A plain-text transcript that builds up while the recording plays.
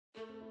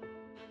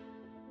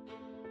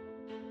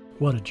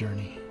What a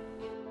journey.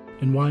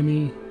 And why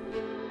me?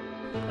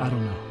 I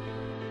don't know.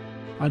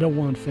 I don't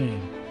want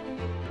fame.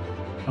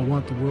 I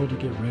want the world to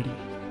get ready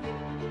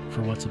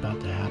for what's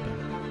about to happen.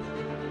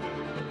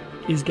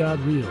 Is God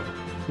real?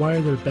 Why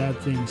are there bad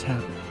things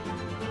happening?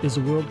 Is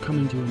the world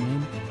coming to an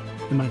end?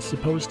 Am I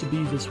supposed to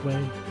be this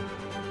way?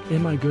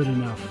 Am I good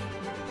enough?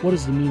 What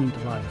is the meaning to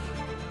life?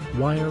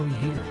 Why are we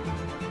here?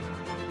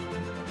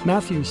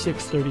 Matthew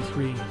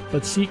 6:33,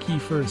 but seek ye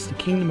first the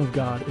kingdom of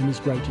God and his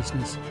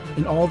righteousness,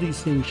 and all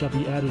these things shall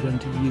be added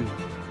unto you.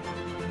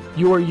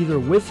 You are either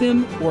with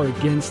him or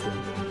against him.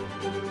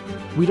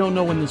 We don't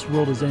know when this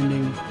world is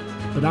ending,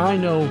 but I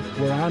know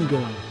where I'm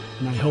going,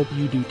 and I hope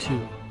you do too.